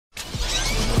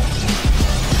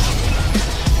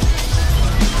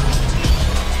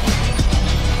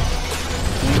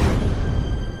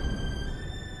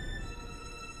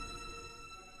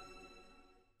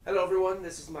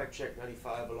this is MykeCheck'd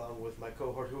 95 along with my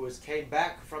cohort who has came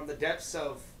back from the depths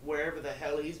of wherever the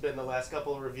hell he's been the last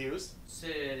couple of reviews.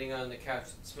 Sitting on the couch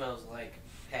that smells like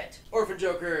pet. Orphan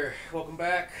Joker, welcome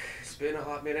back. It's been a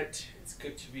hot minute. It's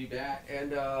good to be back.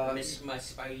 And I miss my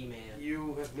Spidey Man.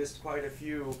 You have missed quite a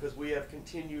few because we have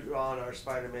continued on our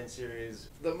Spider-Man series.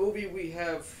 The movie we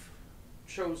have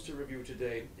chose to review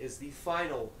today is the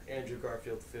final Andrew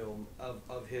Garfield film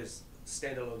of his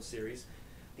standalone series,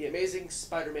 The Amazing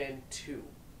Spider-Man 2.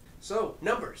 So,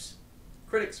 numbers.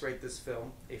 Critics rate this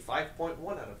film a 5.1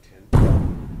 out of 10.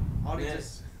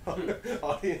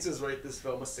 Audiences rate this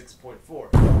film a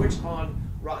 6.4, which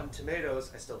on Rotten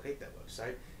Tomatoes, I still hate that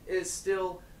website, is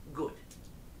still good.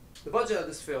 The budget of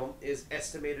this film is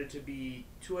estimated to be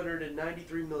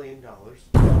 $293 million,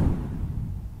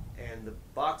 and the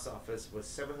box office was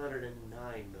 $709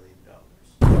 million.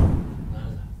 Not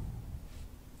enough.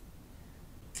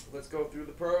 Let's go through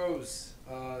the pros.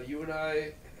 You and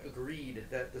I agreed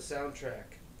that the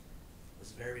soundtrack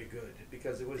was very good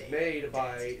because it was made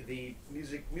by the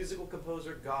musical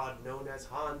composer god known as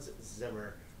Hans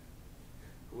Zimmer,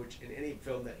 which in any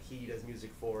film that he does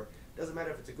music for, doesn't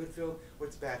matter if it's a good film or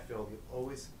it's a bad film, you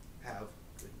always have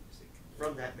good music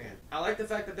from that man. I like the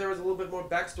fact that there was a little bit more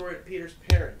backstory to Peter's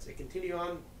parents. It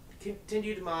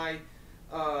continued my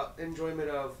enjoyment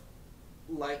of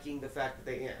liking the fact that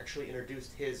they actually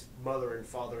introduced his mother and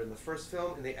father in the first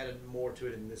film, and they added more to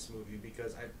it in this movie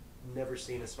because I've never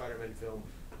seen a Spider-Man film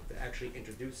that actually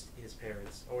introduced his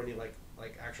parents or any like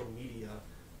actual media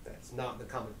that's not in the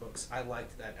comic books. I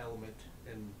liked that element,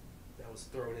 and that was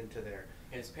thrown into there.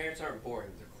 And his parents aren't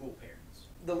boring; they're cool parents.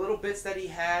 The little bits that he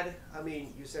had, I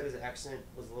mean, you said his accent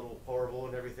was a little horrible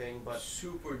and everything, but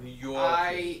super New York.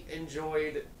 I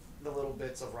enjoyed the little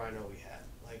bits of Rhino we had.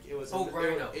 Like it was.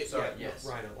 Rhino. Sorry, yeah, yes.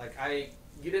 Rhino. Like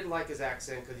you didn't like his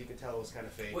accent because you could tell it was kind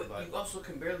of fake. But but you also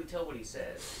can barely tell what he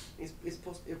says. he's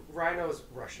supposed. Rhino's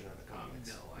Russian in the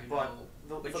comics. I know.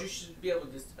 But you should be able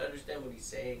to understand what he's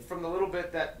saying. From the little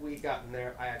bit that we got in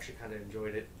there, I actually kind of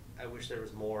enjoyed it. I wish there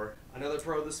was more. Another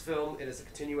pro of this film, it is a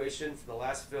continuation from the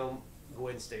last film,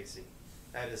 Gwen Stacy.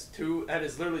 That is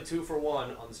literally 2 for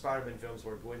 1 on the Spider-Man films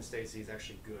where Gwen Stacy is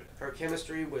actually good. Her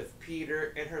chemistry with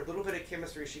Peter and her little bit of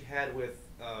chemistry she had with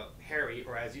Harry,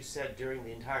 or as you said during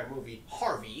the entire movie,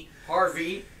 Harvey.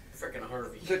 Freaking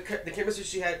Harvey. The chemistry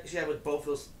she had with both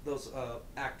those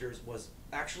actors was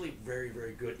actually very,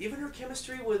 very good. Even her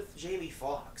chemistry with Jamie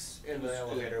Foxx in the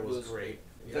elevator was great.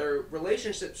 Yeah. Their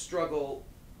relationship struggle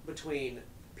between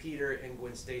Peter and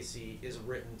Gwen Stacy is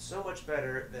written so much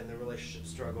better than the relationship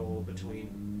struggle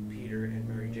between Peter and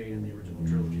Mary Jane in the original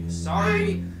trilogy.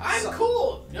 Sorry, I'm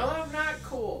cool. No, I'm not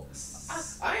cool.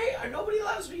 I nobody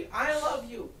loves me. I love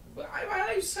you, but my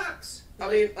life sucks. I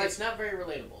mean, it's not very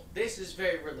relatable. This is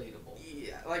very relatable.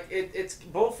 Yeah, like it's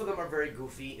both of them are very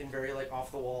goofy and very like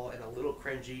off the wall and a little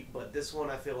cringy. But this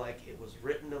one, I feel like it was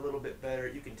written a little bit better.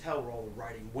 You can tell where all the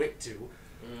writing went to.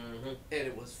 Mm-hmm. And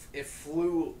it was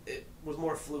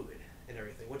more fluid and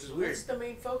everything, which is weird. That's the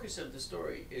main focus of the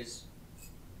story is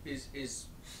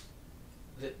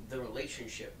the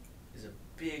relationship is a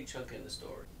big chunk in the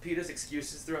story. Peter's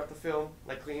excuses throughout the film,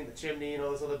 like cleaning the chimney and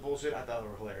all this other bullshit, I thought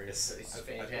were hilarious. It's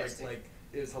fantastic.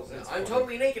 It was hilarious. I'm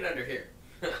totally naked under here.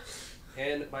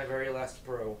 And my very last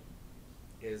pro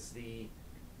is the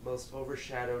most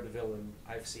overshadowed villain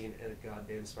I've seen in a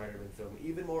goddamn Spider-Man film.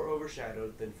 Even more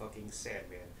overshadowed than fucking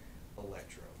Sandman,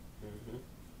 Electro. Mm-hmm.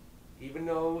 Even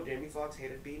though Jamie Foxx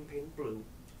hated being painted blue,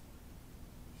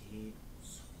 he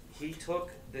took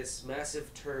this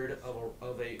massive turd of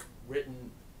a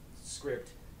written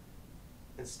script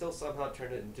and still somehow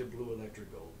turned it into blue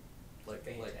electric gold. Like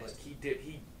he did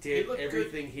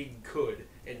everything he could,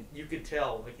 and you could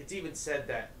tell. Like it's even said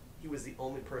that he was the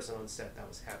only person on set that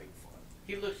was having fun.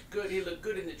 He looked good. He looked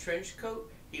good in the trench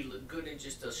coat. He looked good in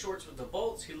just the shorts with the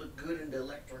bolts. He looked good in the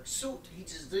electric suit. He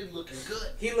just did looking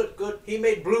good. He looked good. He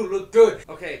made blue look good.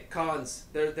 Okay, cons.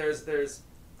 There's a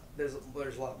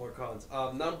lot more cons.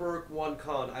 Number one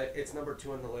con. It's number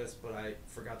 2 on the list, but I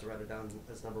forgot to write it down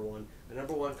as number 1. The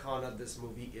number 1 con of this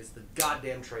movie is the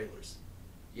goddamn trailers.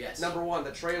 Yes. Number 1,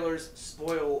 the trailers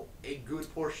spoil a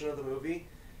good portion of the movie,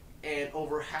 and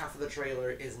over half of the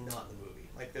trailer is not in the movie.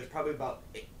 Like there's probably about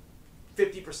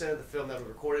 50% of the film that was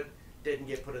recorded didn't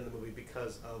get put in the movie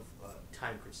because of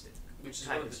time constraints.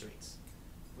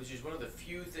 Which is one of the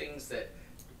few things that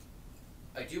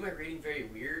I do my rating very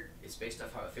weird. It's based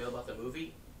off how I feel about the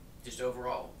movie, just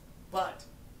overall. But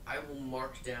I will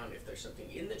mark down if there's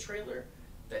something in the trailer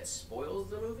that spoils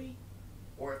the movie,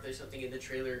 or if there's something in the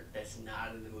trailer that's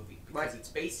not in the movie. Because it's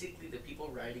basically the people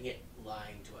writing it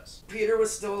lying to us. Peter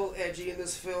was still edgy in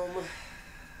this film.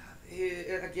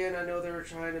 Again, I know they were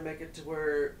trying to make it to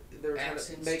where they were trying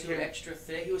to make him extra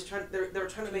thick. He was trying. They were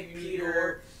trying to make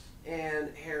Peter and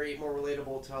Harry more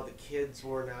relatable to how the kids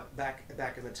were now back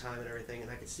in the time and everything, and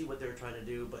I could see what they were trying to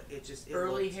do, but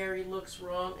early Harry looks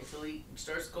wrong until he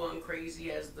starts going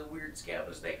crazy as the weird scab on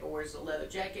his neck and wears the leather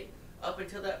jacket. Up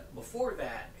until that, before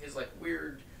that, his like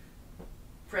weird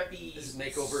preppy his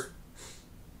makeover.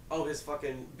 Oh, his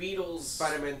fucking Beatles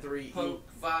Spider-Man 3 punk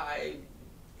vibe.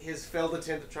 His failed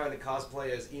attempt at trying to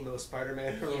cosplay as emo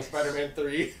Spider-Man or Spider-Man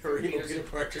 3 or emo Peter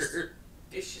Parker.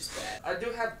 It's just bad. I do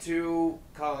have two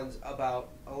cons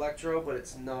about Electro, but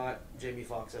it's not Jamie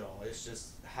Foxx at all. It's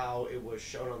just how it was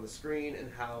shown on the screen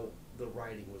and how the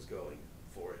writing was going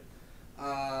for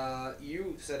it.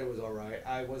 You said it was alright.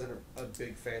 I wasn't a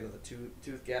big fan of the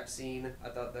tooth gap scene. I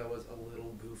thought that was a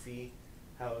little goofy.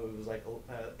 How it was like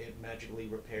it magically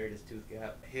repaired his tooth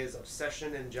gap. His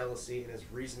obsession and jealousy and his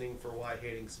reasoning for why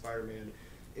hating Spider-Man,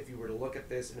 if you were to look at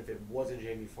this and if it wasn't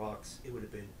Jamie Foxx, it would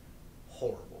have been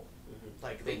horrible. Mm-hmm.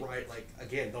 Like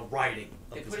the writing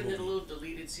of they this put in movie. a little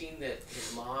deleted scene that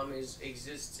his mom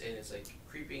exists and it's like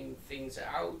creeping things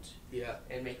out. Yeah.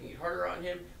 And making it harder on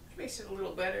him, which makes it a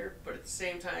little better, but at the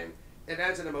same time, it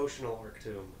adds an emotional arc to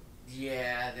him.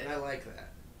 Yeah, and I like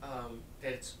that.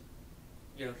 That it's,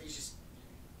 he's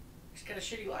got a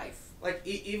shitty life. Like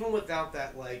even without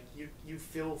that, like you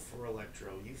feel for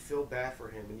Electro, you feel bad for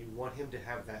him, and you want him to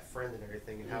have that friend and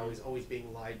everything, and how he's always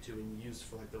being lied to and used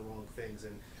for like the wrong things,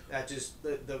 and that just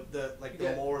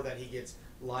the more that he gets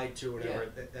lied to, or whatever,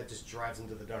 that just drives him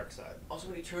to the dark side. Also,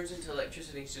 when he turns into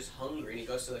electricity, he's just hungry, and he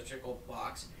goes to the electrical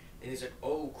box, and he's like,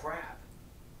 "Oh crap,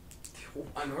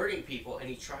 I'm hurting people," and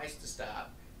he tries to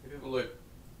stop, and people are like,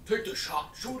 "Take the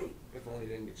shot, shoot him." If only he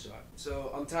didn't get shot.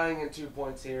 So I'm tying in 2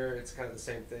 points here. It's kind of the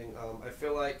same thing. I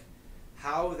feel like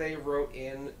how they wrote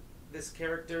in this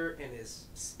character and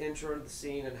his intro to the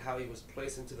scene and how he was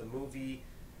placed into the movie,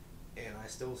 and I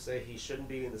still say he shouldn't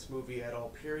be in this movie at all,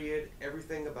 period.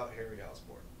 Everything about Harry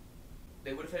Osborn.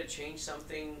 They would have had to change some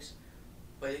things,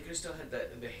 but they could have still had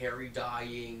the Harry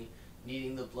dying,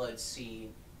 needing the blood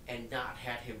scene, and not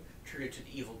had him turn into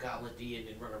the evil goblin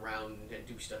and run around and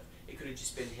do stuff. It could have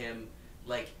just been him,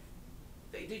 like,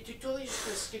 they totally just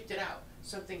could have skipped it out.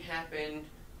 Something happened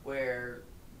where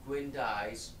Gwen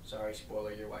dies. Sorry,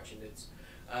 spoiler, you're watching this.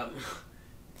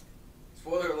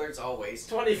 Spoiler alerts always.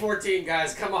 2014,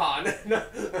 guys, come on.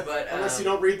 But unless you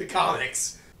don't read the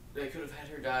comics. They could have had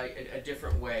her die a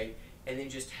different way, and then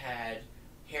just had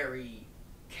Harry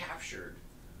captured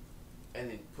and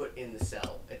then put in the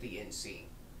cell at the end scene.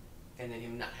 And then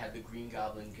him not have the Green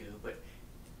Goblin goo. But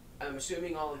I'm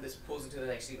assuming all of this pulls into the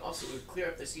next scene. Also, it would clear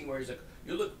up the scene where he's like,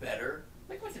 "You look better."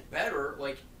 Like, what's it better?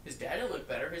 Like, his dad didn't look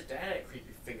better. His dad had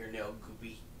creepy fingernail,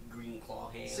 goopy, green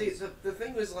claw hands. See, the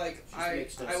thing was, like,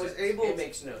 It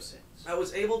makes no sense. I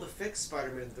was able to fix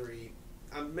Spider-Man 3.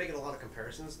 I'm making a lot of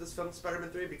comparisons to this film,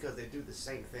 Spider-Man 3, because they do the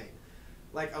same thing.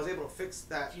 Like, I was able to fix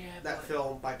that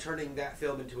film by turning that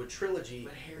film into a trilogy.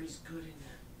 But Harry's good in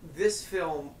that. This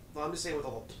film, well, I'm just saying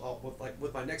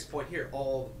with my next point here,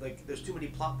 there's too many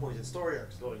plot points and story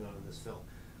arcs going on in this film.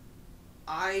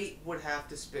 I would have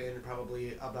to spend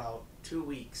probably about 2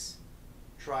 weeks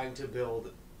trying to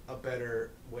build a better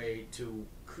way to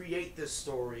create this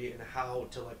story and how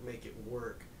to make it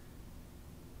work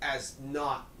as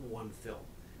not one film,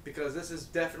 because this is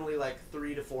definitely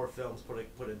 3 to 4 films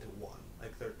put into one.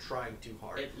 Like, they're trying too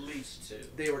hard. At least 2.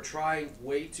 They were trying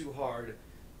way too hard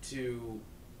to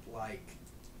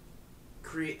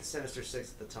create the Sinister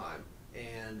Six at the time,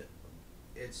 and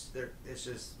it's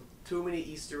just too many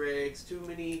Easter eggs, too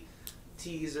many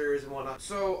teasers and whatnot.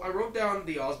 So I wrote down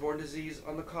the Osborn disease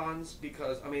on the cons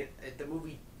because the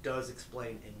movie does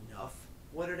explain enough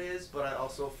what it is, but I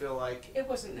also feel like it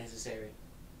wasn't necessary.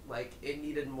 It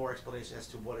needed more explanation as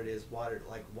to what it is,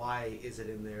 why is it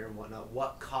in there and whatnot,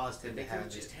 what caused him to have it.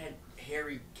 They just had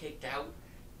Harry kicked out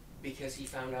because he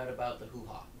found out about the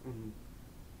hoo-ha. Mm-hmm.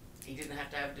 He didn't have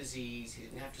to have a disease. He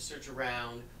didn't have to search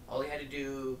around. All he had to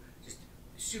do, just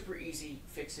super easy,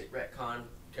 fix it, retcon,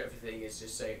 everything is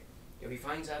just say, he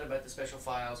finds out about the special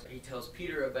files. He tells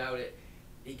Peter about it.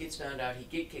 He gets found out. He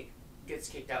gets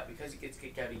kicked out. Because he gets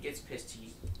kicked out, he gets pissed.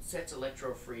 He sets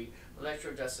Electro free.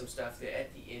 Electro does some stuff. That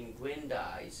at the end, Gwen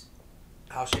dies.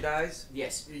 How she dies?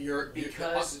 Yes.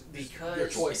 Because your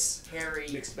choice. Harry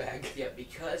mixed bag. Yeah,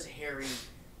 because Harry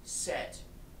set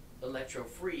Electro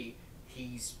free,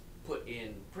 he's put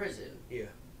in prison. Yeah.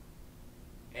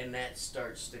 And that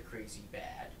starts the crazy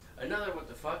bad. Another what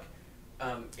the fuck.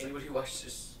 Anybody who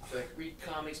watches, read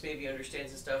comics maybe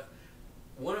understands and stuff.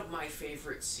 One of my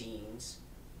favorite scenes,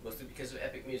 mostly because of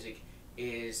epic music,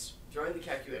 is throwing the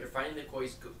calculator, finding the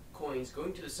coins,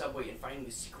 going to the subway, and finding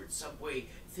the secret subway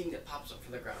thing that pops up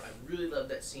from the ground. I really loved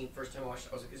that scene. First time I watched it,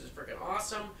 I was like, this is freaking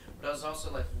awesome. But I was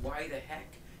also like, why the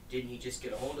heck didn't he just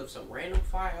get a hold of some random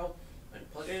file and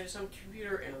plug it into some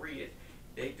computer and read it?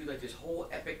 They do like this whole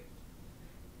epic,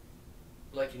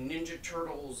 like Ninja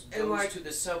Turtles goes like, to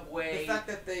the subway, the fact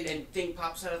that and thing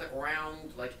pops out of the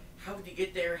ground. Like, how did he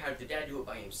get there? How did the dad do it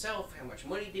by himself? How much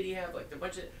money did he have? Like, a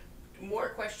bunch of more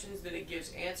questions than it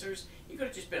gives answers. He could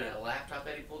have just been a laptop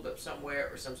that he pulled up somewhere,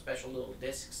 or some special little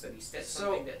discs that he set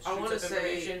something that shoots up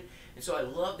information. And so I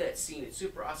love that scene. It's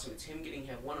super awesome. It's him getting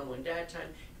have one-on-one dad time.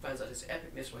 He finds out his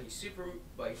epicness, why he's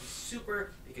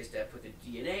super, because dad put the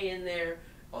DNA in there.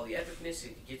 All the epicness.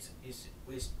 He gets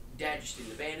his dad just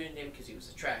didn't abandon him because he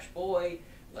was a trash boy.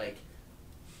 Like,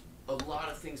 a lot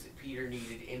of things that Peter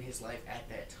needed in his life at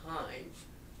that time.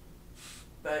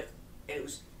 But it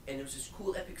was this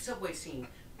cool epic subway scene,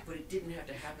 but it didn't have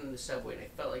to happen in the subway, and I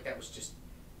felt like that was just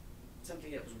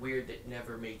something that was weird that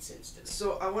never made sense to me.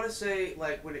 So I want to say,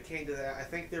 like, when it came to that, I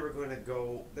think they were going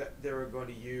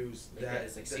to use like that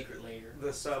as like secret layer,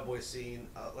 the subway scene,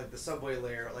 like the subway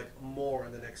layer, like more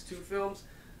in the next two films,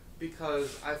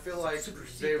 because I feel like super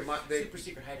secret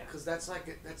hideout, because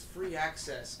that's free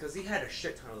access, because he had a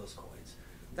shit ton of those coins.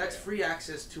 That's free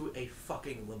access to a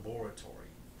fucking laboratory.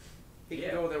 He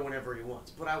can go there whenever he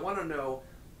wants. But I want to know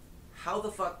how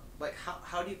the fuck, like,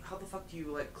 how the fuck do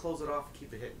you, like, close it off and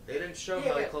keep it hidden? They didn't show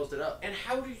how he closed it up. And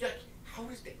I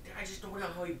just don't know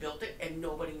how he built it, and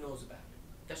nobody knows about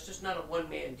it. That's just not a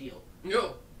one-man deal.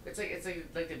 No. It's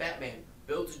like the Batman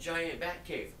builds a giant bat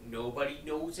cave. Nobody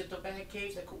knows that the bat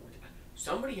cave's like,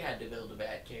 somebody had to build a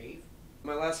bat cave.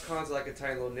 My last con's like a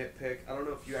tiny little nitpick. I don't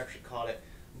know if you actually caught it,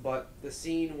 but the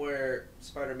scene where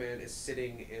Spider-Man is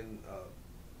sitting in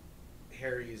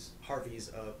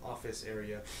Harvey's office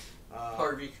area.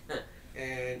 Harvey.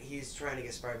 And he's trying to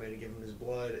get Spider-Man to give him his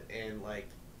blood, and, like,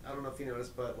 I don't know if you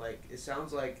noticed, but, like, it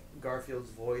sounds like Garfield's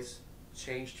voice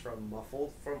changed from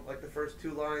muffled from, like, the first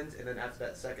two lines, and then after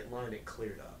that second line it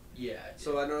cleared up. Yeah.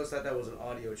 So I noticed that was an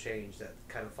audio change that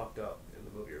kind of fucked up in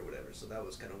the movie or whatever, so that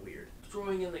was kind of weird.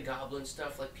 Throwing in the goblin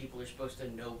stuff like people are supposed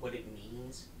to know what it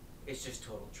means, it's just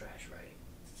total trash writing.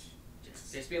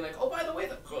 Just being like, oh, by the way,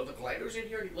 the glider's in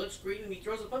here, and he looks green, and he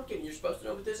throws a pumpkin, and you're supposed to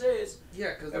know what this is.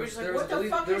 Yeah, because there was what the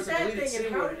fuck is that thing,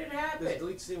 and how did it happen? There's a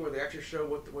deleted scene where they actually show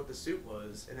what the suit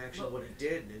was, and actually what it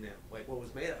did, and like what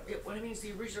was made of it. What I mean is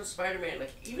the original Spider-Man,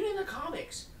 like, even in the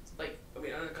comics, like, I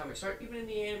mean, not in the comics, sorry, even in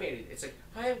the animated, it's like,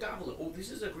 hi, I'm Goblin. Oh,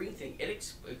 this is a green thing.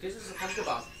 This is a pumpkin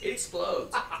bomb. It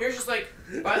explodes. Here's just like,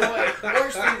 by the way,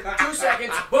 works in 2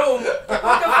 seconds, boom. What the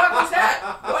fuck was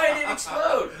that? Why did it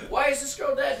explode? Why is this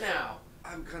girl dead now?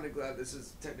 I'm kind of glad this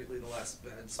is technically the last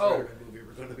bad Spider-Man movie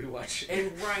we're going to be watching.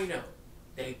 And Rhino.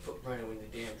 They put Rhino in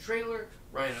the damn trailer.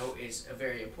 Rhino is a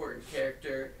very important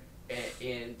character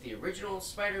in the original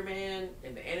Spider-Man,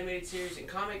 in the animated series, in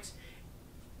comics.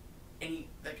 And he,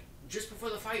 like, just before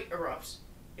the fight erupts,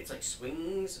 it's like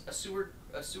swings a sewer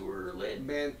lid.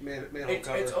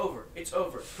 It's over. It's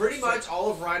over. Pretty much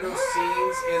all of Rhino's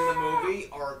scenes in the movie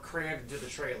are crammed into the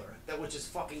trailer, which is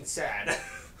fucking sad.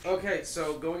 Okay,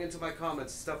 so going into my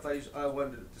comments, stuff that I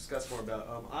wanted to discuss more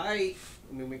about. I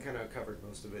mean, we kind of covered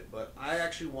most of it, but I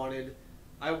actually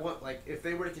like, if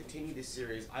they were to continue this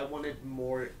series, I wanted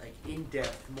more, like,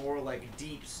 in-depth, more, like,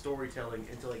 deep storytelling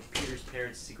into, like, Peter's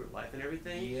parents' secret life and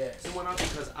everything. Yes. And whatnot,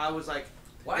 because I was like,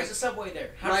 why is the subway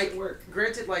there? How does it work?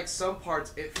 Granted, like, some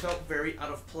parts, it felt very out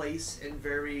of place and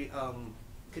very,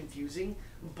 confusing,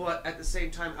 but at the same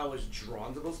time, I was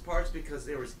drawn to those parts because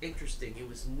it was interesting, it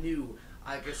was new.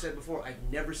 Like I said before, I've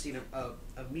never seen a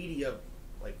media,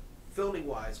 like,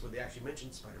 filming-wise, where they actually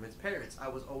mentioned Spider-Man's parents. I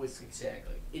was always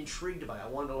intrigued by it. I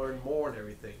wanted to learn more and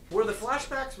everything. Were the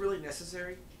flashbacks really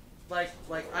necessary? Like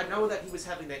I know that he was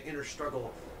having that inner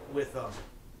struggle with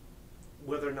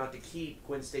whether or not to keep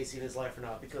Gwen Stacy in his life or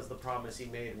not because of the promise he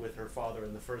made with her father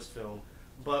in the first film.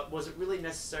 But was it really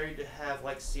necessary to have,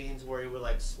 like, scenes where he would,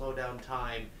 like, slow down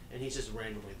time and he's just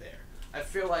randomly there? I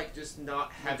feel like just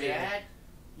not having... Dad?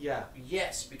 Yeah.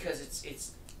 Yes, because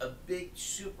it's a big,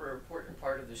 super important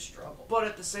part of the struggle. But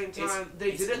at the same time,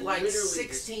 they did it like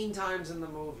 16 times in the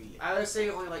movie. I would say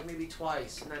only like maybe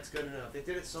twice, and that's good enough. They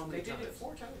did it so many times. They did it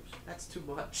 4 times. That's too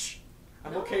much.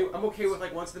 I'm okay with,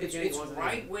 like, once in the beginning. It's once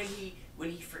right when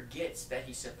he forgets that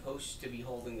he's supposed to be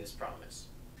holding this promise.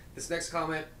 This next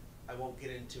comment I won't get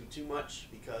into too much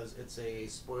because it's a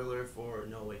spoiler for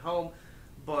No Way Home,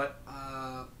 but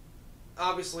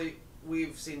obviously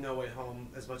we've seen No Way Home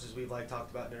as much as we've, like,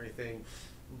 talked about and everything,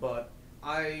 but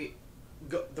I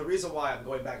the reason why I'm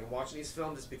going back and watching these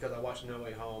films is because I watched No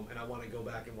Way Home, and I want to go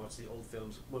back and watch the old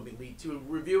films when we lead to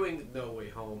reviewing No Way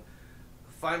Home.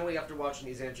 Finally, after watching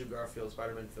these Andrew Garfield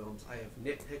Spider-Man films, I have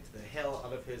nitpicked the hell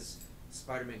out of his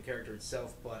Spider-Man character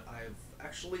itself, but I've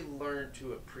actually learned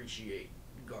to appreciate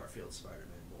Garfield Spider-Man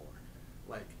more.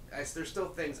 Like, there's still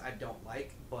things I don't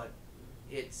like, but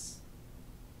it's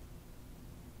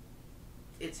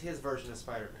his version of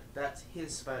Spider-Man. That's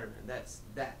his Spider-Man. That's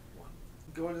that one.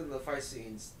 Going into the fight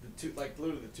scenes,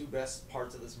 literally the two best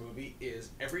parts of this movie is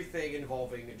everything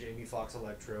involving Jamie Foxx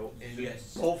Electro and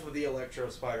both of the Electro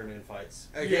Spider-Man fights.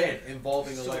 Again,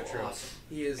 involving so Electro. Awesome.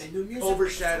 He is and the music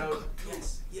overshadowed.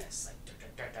 Yes.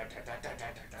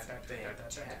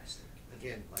 Fantastic.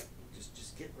 Again, like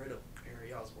just get rid of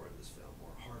Harry Osborn in this film,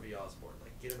 or Harvey Osborn.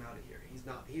 Like, get him out of here. He's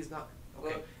not.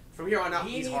 Okay. Well, from here on out,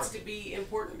 he he's needs Harvey. to be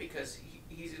important because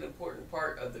he's an important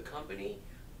part of the company,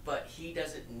 but he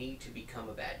doesn't need to become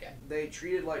a bad guy. They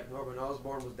treated like Norman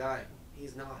Osborn was dying.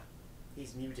 He's not.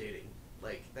 He's mutating.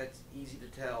 Like, that's easy to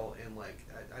tell, and like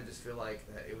I just feel like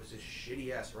that it was just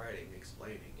shitty ass writing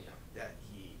explaining that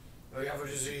he. We have a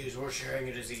disease. We're sharing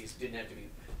a disease. Didn't have to be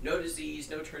no disease,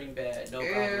 no turning bad, no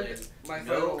And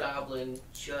goblin,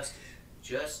 just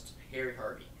Harry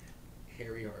Harvey.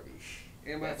 Harry Harvey.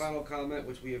 And my That's- final comment,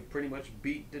 which we have pretty much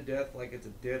beat to death like it's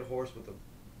a dead horse with a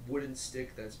wooden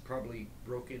stick that's probably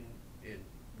broken and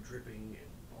dripping and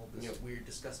all this weird,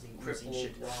 disgusting, Crippled,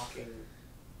 shit. walking.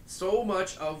 So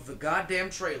much of the goddamn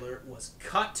trailer was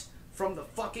cut from the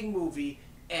fucking movie,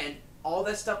 and all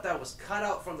that stuff that was cut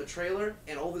out from the trailer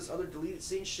and all this other deleted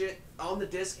scene shit on the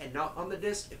disc and not on the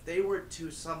disc, if they were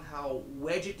to somehow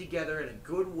wedge it together in a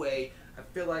good way, I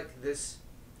feel like this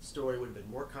story would have been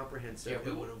more comprehensive.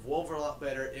 Yeah, it would have woven a lot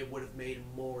better. It would have made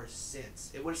more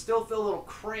sense. It would still feel a little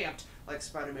cramped like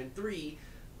Spider-Man 3,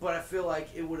 but I feel like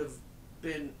it would have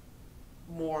been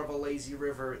more of a lazy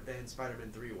river than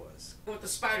Spider-Man 3 was. With the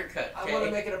spider cut. I want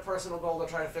to make it a personal goal to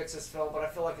try to fix this film, but I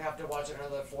feel like I have to watch it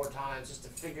another 4 times just to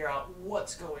figure out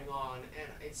what's going on, and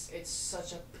it's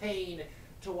such a pain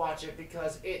to watch it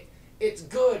because it's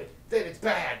good, then it's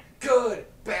bad, good,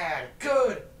 bad,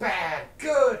 good, bad,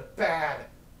 good, bad,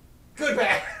 good,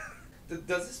 bad.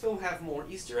 Does this film have more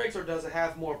Easter eggs, or does it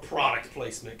have more product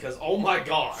placement? Because, oh my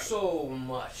god. So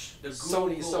much. The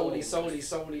Sony.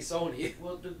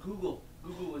 Well, the Google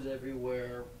was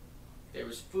everywhere. There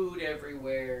was food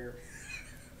everywhere.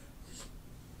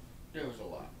 There was a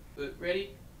lot. But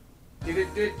ready?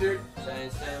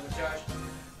 Science time with Josh.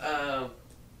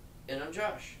 And I'm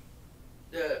Josh.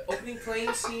 The opening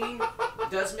plane scene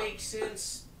does make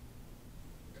sense.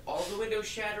 All the windows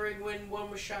shattering when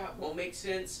one was shot won't make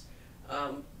sense.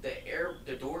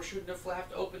 The door shouldn't have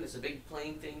flapped open. It's a big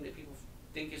plane thing that people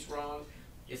think is wrong.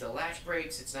 If the latch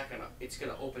breaks, it's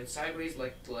gonna open sideways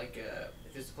like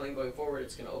if it's a plane going forward,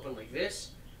 it's gonna open like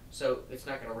this. So it's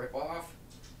not gonna rip off.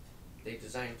 They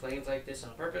designed planes like this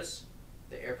on purpose.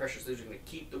 The air pressure is going to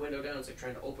keep the window down. It's like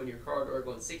trying to open your car door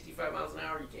going 65 miles an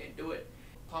hour. You can't do it.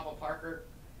 Papa Parker.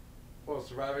 Well,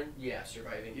 surviving? Yeah,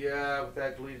 surviving. Yeah, with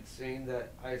that deleted scene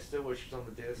that I still wish was on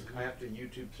the disc. I have to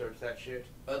YouTube search that shit.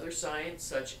 Other science,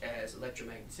 such as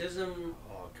electromagnetism.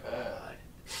 Oh, God.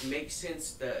 Makes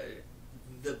sense.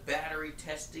 The battery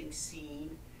testing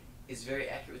scene is very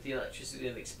accurate with the electricity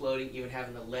and exploding, even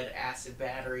having the lead acid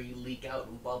battery leak out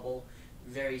and bubble.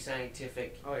 Very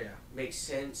scientific. Oh, yeah. Makes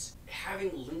sense.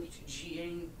 Having linked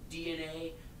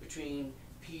DNA between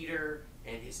Peter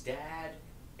and his dad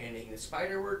and making the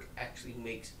spider work actually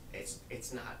makes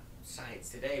it's not science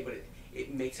today, but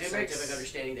it makes a scientific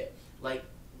understanding that, like,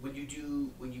 when you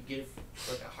give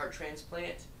like a heart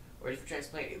transplant or a different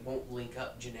transplant, it won't link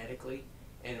up genetically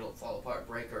and it'll fall apart,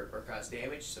 break, or cause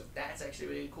damage. So that's actually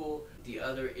really cool. The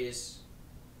other is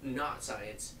not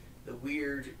science. The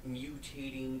weird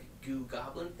mutating goo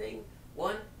goblin thing.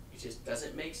 One, it just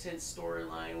doesn't make sense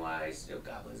storyline wise. You know,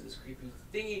 goblins is this creepy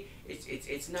thingy.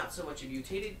 It's not so much a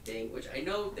mutated thing, which I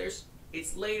know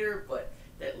it's later, but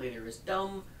that later is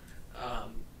dumb.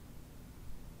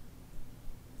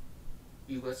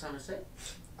 You got something to say?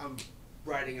 I'm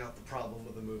writing out the problem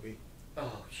of the movie.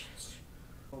 Oh yes.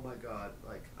 Oh my god.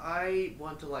 Like, I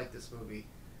want to like this movie.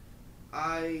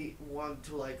 I want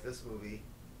to like this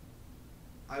movie.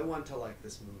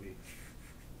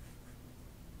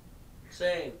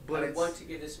 Same. But I want to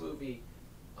give this movie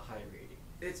a high rating.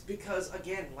 It's because,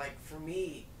 again, like, for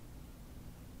me,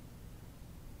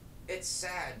 it's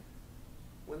sad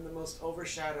when the most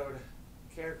overshadowed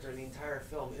character in the entire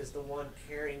film is the one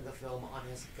carrying the film on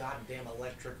his goddamn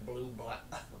electric blue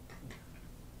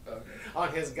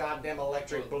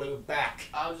back.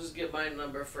 I'll just give my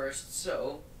number first.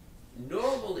 So,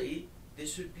 normally,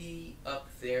 this would be up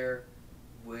there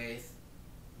with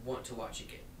want to watch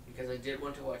again. Because I did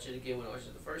want to watch it again when I watched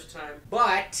it the first time.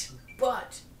 But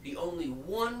The only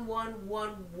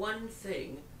one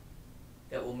thing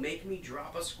that will make me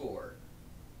drop a score,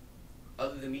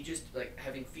 other than me just like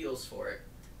having feels for it,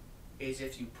 is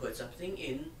if you put something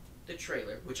in the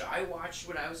trailer, which I watched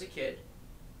when I was a kid,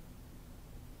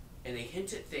 and they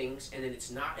hint at things, and then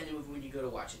it's not in the movie when you go to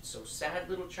watch it. So sad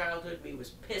little childhood me was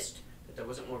pissed that there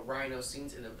wasn't more rhino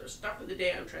scenes, and that there's stuff in the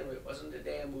damn trailer. It wasn't the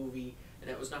damn movie, and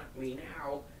that was not me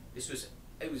now.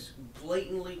 It was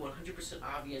blatantly 100%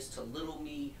 obvious to little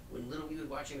me when little me was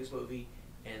watching this movie,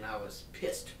 and I was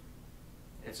pissed.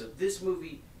 And so this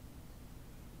movie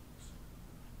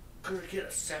could get a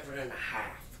 7.5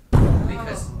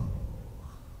 because.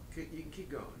 You can keep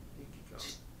going.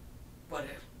 But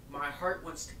my heart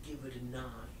wants to give it a 9.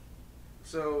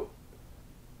 So.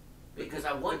 Because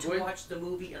I want to watch the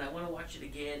movie, and I want to watch it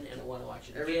again, and I want to watch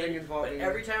it Everything again. involving. But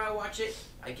every time I watch it,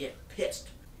 I get pissed.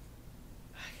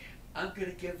 I'm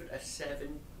gonna give it a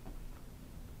 7.75.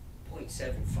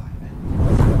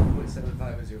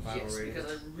 7.75 is your final Yes, rating.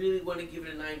 because I really want to give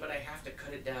it a 9, but I have to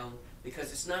cut it down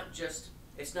because it's not just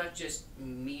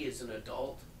me as an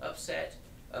adult upset,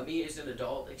 me as an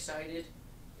adult excited.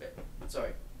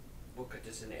 Sorry, we'll cut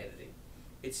this in editing.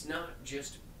 It's not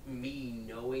just me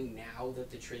knowing now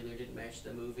that the trailer didn't match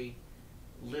the movie.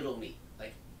 Little me,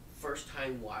 like first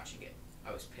time watching it,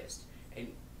 I was pissed,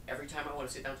 and every time I want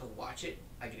to sit down to watch it,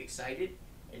 I get excited,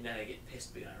 and then I get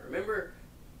pissed because I remember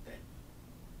that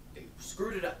they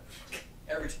screwed it up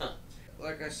every time.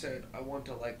 Like I said, I want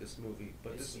to like this movie,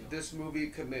 but this movie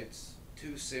commits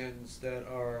 2 sins that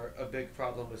are a big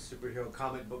problem with superhero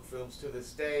comic book films to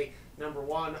this day. Number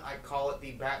 1, I call it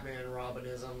the Batman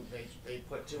Robinism. They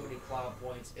put too many plot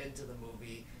points into the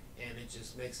movie, and it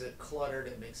just makes it cluttered.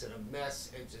 It makes it a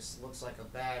mess. It just looks like a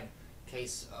bad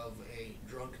case of a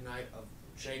drunk night of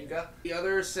Jenga. The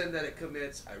other sin that it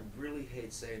commits, I really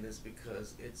hate saying this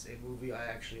because it's a movie I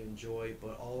actually enjoy,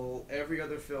 but every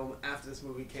other film after this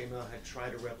movie came out had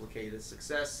tried to replicate its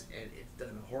success, and it's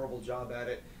done a horrible job at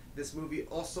it. This movie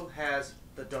also has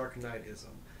the Dark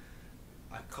Knightism.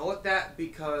 I call it that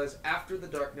because after the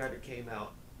Dark Knight came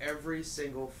out, every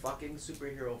single fucking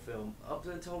superhero film, up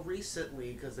until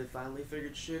recently, because they finally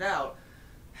figured shit out,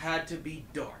 had to be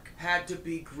dark, had to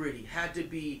be gritty, had to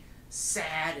be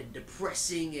sad and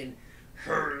depressing, and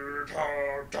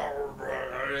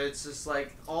it's just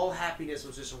like all happiness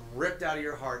was just ripped out of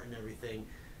your heart and everything.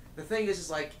 The thing is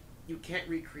like you can't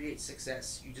recreate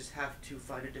success. You just have to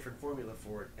find a different formula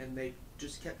for it, and they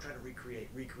just kept trying to recreate.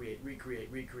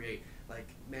 Like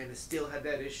Man of Steel had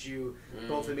that issue.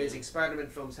 Both Amazing Spider-Man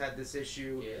films had this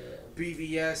issue. Yeah.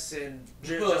 BVS and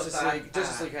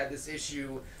Justice League had this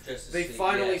issue. They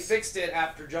finally fixed it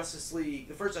after Justice League.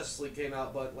 The first Justice League came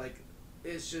out, but like,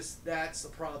 it's just that's the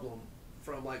problem.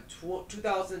 From like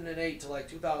 2008 to like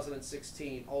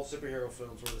 2016, all superhero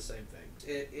films were the same thing.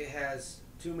 It has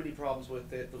too many problems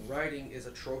with it. The writing is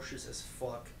atrocious as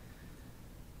fuck.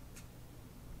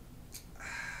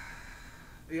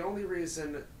 The only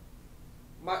reason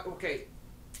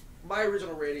my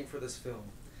original rating for this film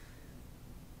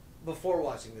before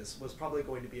watching this was probably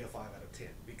going to be a 5 out of 10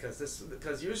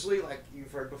 because usually, like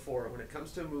you've heard before, when it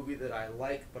comes to a movie that I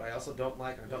like but I also don't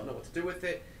like and I don't know what to do with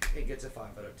it, it gets a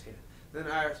 5 out of 10. Then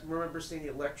I remember seeing the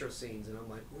Electro scenes and I'm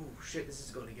like, ooh shit, this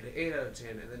is going to get an 8 out of 10.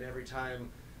 And then every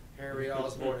time Harry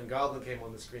Osborn and Goblin came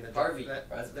on the screen,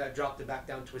 that dropped it back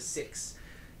down to a 6.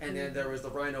 And then there was the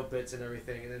Rhino bits and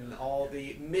everything, and then all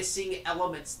the missing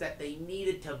elements that they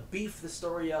needed to beef the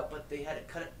story up, but they had to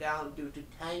cut it down due to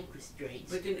time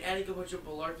constraints. But then adding a bunch of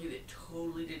malarkey that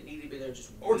totally didn't need to be there,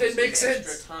 just or didn't make sense.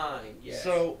 Extra time. Yes.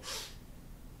 So,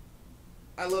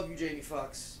 I love you, Jamie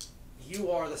Foxx. You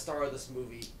are the star of this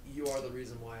movie. You are the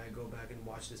reason why I go back and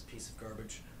watch this piece of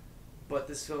garbage. But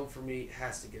this film for me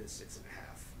has to get a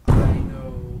 6.5. I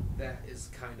know that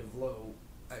is kind of low.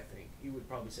 I think you would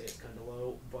probably say it's kind of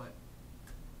low, but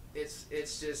it's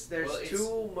just there's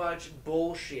too much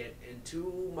bullshit and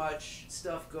too much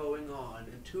stuff going on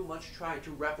and too much trying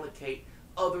to replicate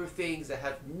other things that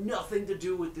have nothing to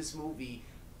do with this movie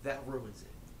that ruins it.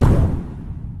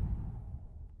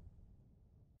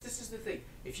 This is the thing.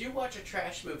 If you watch a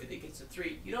trash movie that gets a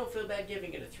 3, you don't feel bad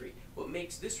giving it a 3. What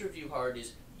makes this review hard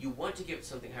is you want to give it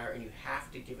something higher and you have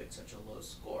to give it such a low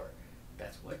score.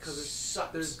 That's what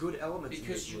sucks. There's good elements in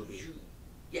this movie.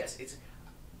 Yes, it's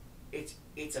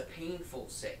a painful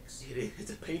 6. It is.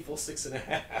 It's a painful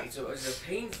 6.5. It's a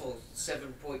painful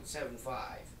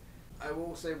 7.75. I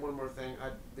will say one more thing.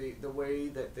 The way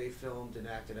that they filmed and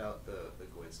acted out the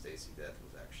Gwen Stacy death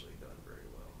was actually done very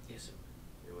well. Yes,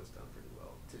 it was done pretty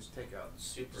well. just take out.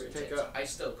 Super Just intense. take out. I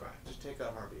still cry. Just take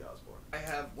out Harvey Osborn. I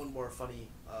have one more funny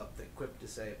quip to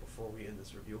say before we end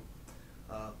this review.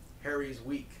 Harry's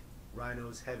weak,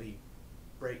 Rhino's heavy,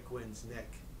 break Quinn's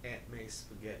neck, Aunt May's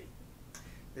spaghetti.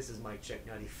 This is Mike Check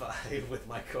 95 with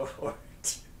my cohort.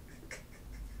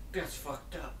 That's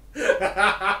fucked up.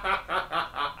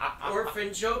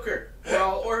 Orphan Joker. We're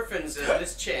all orphans in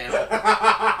this channel.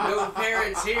 No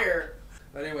parents here.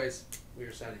 But anyways, we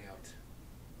are signing out.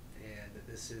 And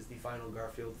this is the final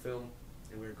Garfield film.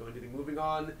 And we're going to be moving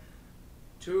on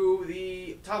to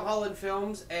the Tom Holland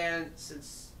films. And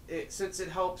since it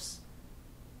helps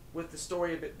with the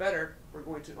story a bit better, we're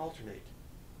going to alternate.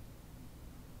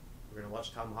 We're going to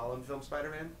watch Tom Holland film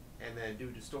Spider-Man. And then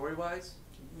due to story-wise,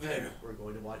 Venom. we're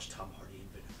going to watch Tom Hardy and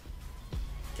Venom.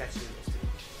 Catch you in those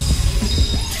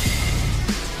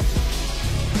two.